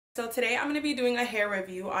So today I'm going to be doing a hair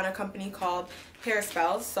review on a company called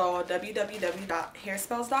Hairspells, so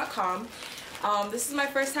www.hairspells.com. This is my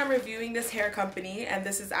first time reviewing this hair company, and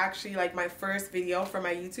this is actually like my first video for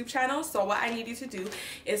my YouTube channel. So what I need you to do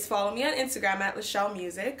is follow me on Instagram at Lachelle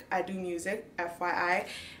Music. I do music, FYI,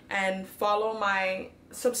 and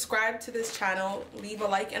subscribe to this channel, leave a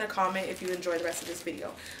like and a comment if you enjoy the rest of this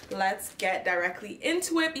video. Let's get directly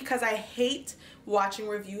into it because I hate watching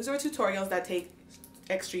reviews or tutorials that take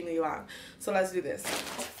extremely long. So let's do this.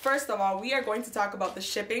 First of all, we are going to talk about the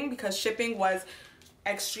shipping because shipping was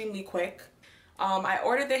extremely quick. I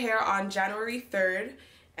ordered the hair on January 3rd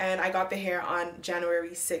and I got the hair on January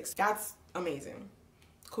 6th. That's amazing.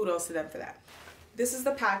 Kudos to them for that. This is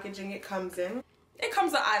the packaging it comes in. It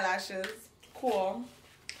comes with eyelashes. Cool.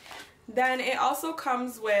 Then it also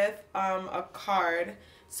comes with a card.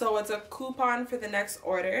 So it's a coupon for the next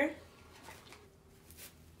order.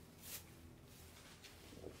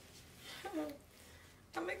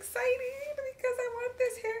 I'm excited because I want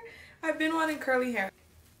this hair. I've been wanting curly hair.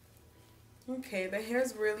 Okay, the hair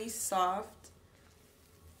is really soft.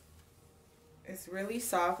 It's really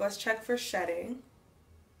soft. Let's check for shedding.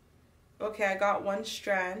 Okay, I got one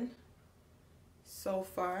strand so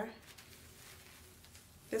far.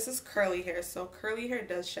 This is curly hair, so curly hair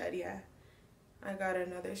does shed, yeah. I got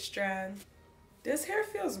another strand. This hair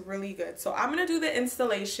feels really good. So I'm gonna do the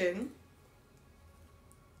installation.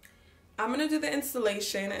 I'm gonna do the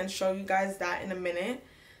installation and show you guys that in a minute.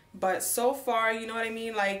 But so far, you know what I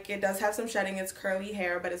mean, like it does have some shedding. It's curly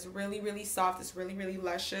hair, but it's really soft. It's really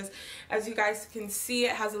luscious. As you guys can see,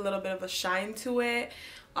 it has a little bit of a shine to it.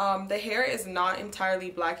 The hair is not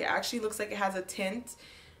entirely black. It actually looks like it has a tint,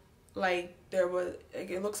 like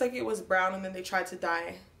it looks like it was brown and then they tried to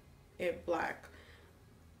dye it black.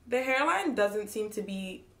 The hairline doesn't seem to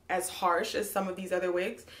be as harsh as some of these other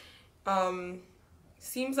wigs.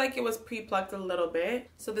 Seems like it was pre-plucked a little bit.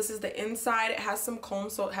 So this is the inside. It has some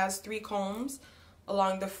combs, so it has 3 combs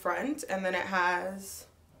along the front, and then it has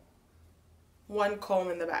 1 comb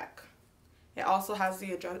in the back. It also has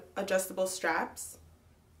the adjustable straps.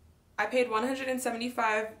 I paid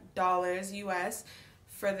 $175 US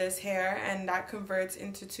for this hair, and that converts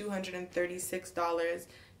into $236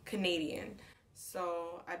 Canadian.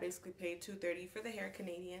 So I basically paid $230 for the hair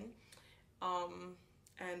Canadian.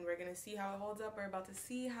 And we're gonna see how it holds up. We're about to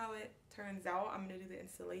see how it turns out. I'm gonna do the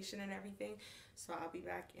installation and everything, so I'll be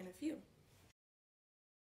back in a few.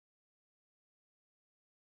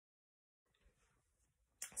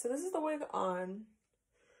 So this is the wig on.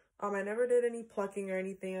 I never did any plucking or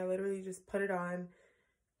anything. I literally just put it on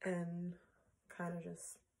and kind of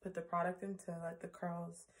just put the product in to let the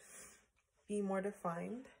curls be more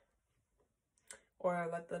defined, or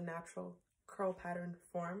let the natural curl pattern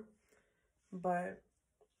form. But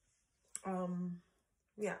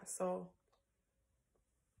yeah, so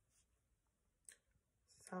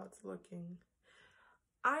this is how it's looking.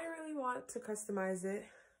 I really want to customize it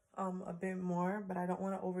a bit more, but I don't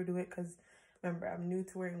want to overdo it because remember, I'm new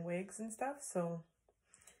to wearing wigs and stuff, so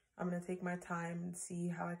I'm gonna take my time and see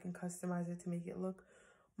how I can customize it to make it look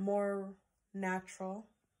more natural.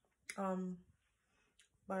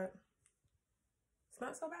 But it's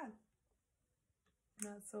not so bad.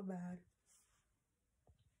 Not so bad.